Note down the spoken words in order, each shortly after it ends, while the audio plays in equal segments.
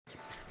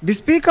The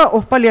Speaker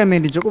of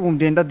Parliament, Hezvo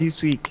Mdenda,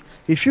 this week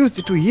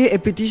refused to hear a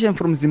petition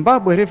from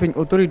Zimbabwe Revenue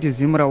Authority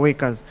ZIMRA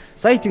workers,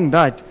 citing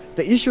that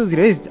the issues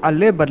raised are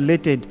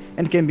labor-related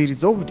and can be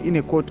resolved in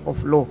a court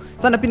of law.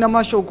 Sanapinda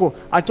mashoko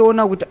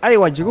ataona kuti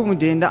aiwa Hezvo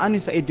Mdenda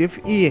anisa a deaf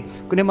ear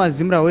kune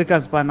ZIMRA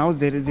workers panhau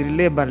dziri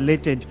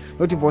labor-related,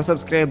 not for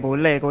subscribe or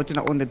like or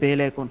on the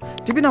bell icon.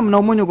 Tipinda muna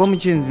umonyo kwa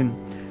muchinzi.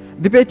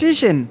 The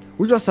petition,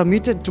 which was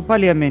submitted to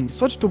Parliament,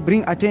 sought to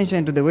bring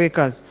attention to the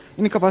workers'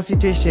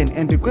 incapacitation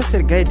and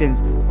requested guidance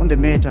on the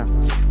matter.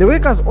 The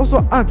workers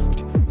also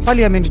asked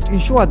Parliament to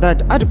ensure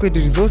that adequate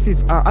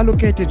resources are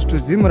allocated to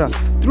ZIMRA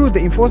through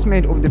the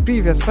enforcement of the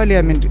previous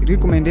Parliament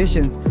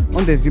recommendations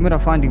on the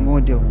ZIMRA funding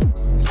model.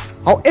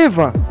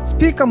 However,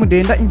 Speaker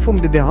Mdenda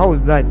informed the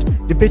House that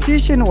the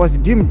petition was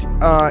deemed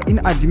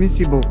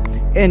inadmissible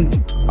and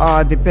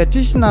the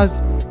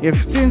petitioners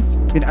have since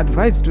been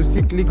advised to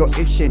seek legal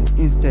action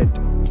instead.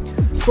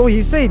 So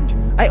he said,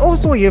 I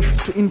also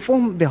have to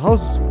inform the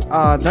House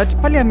that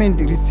Parliament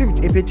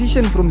received a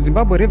petition from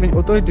Zimbabwe Revenue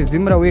Authority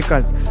ZIMRA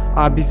workers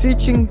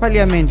beseeching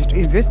Parliament to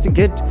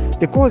investigate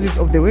the causes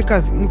of the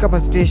workers'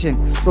 incapacitation,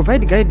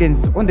 provide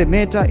guidance on the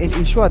matter and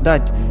ensure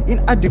that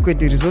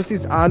inadequate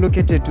resources are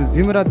allocated to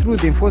ZIMRA through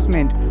the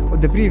enforcement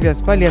of the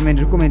previous Parliament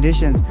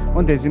recommendations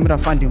on the ZIMRA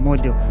funding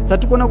model.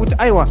 Satukona kuti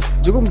aiwa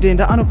Hezvo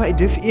Mdenda anopa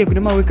deaf ear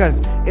kune workers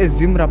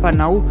eZIMRA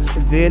panhau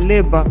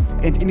dze-labor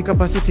and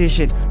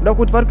incapacitation. Ndoda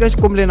kuti vari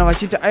kuchikomblena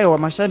vachiti aiwa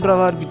mashandiro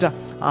avari kuita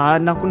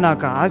haana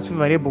kunaka, haasi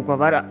favorable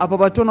kwavari. Apa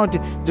patona kuti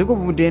Hezvo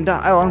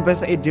Mdenda aiwa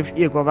anopaisa deaf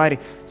ear kwavari.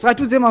 Saka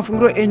tudze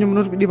mafungiro enyu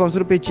munoti kudii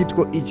pamusoro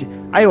pechitiko ichi.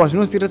 Aiwa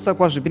zvinosiririsa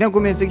kwazvo. Pinda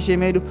comment section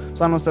medu,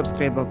 so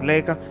subscribe,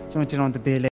 like, turn on the bell.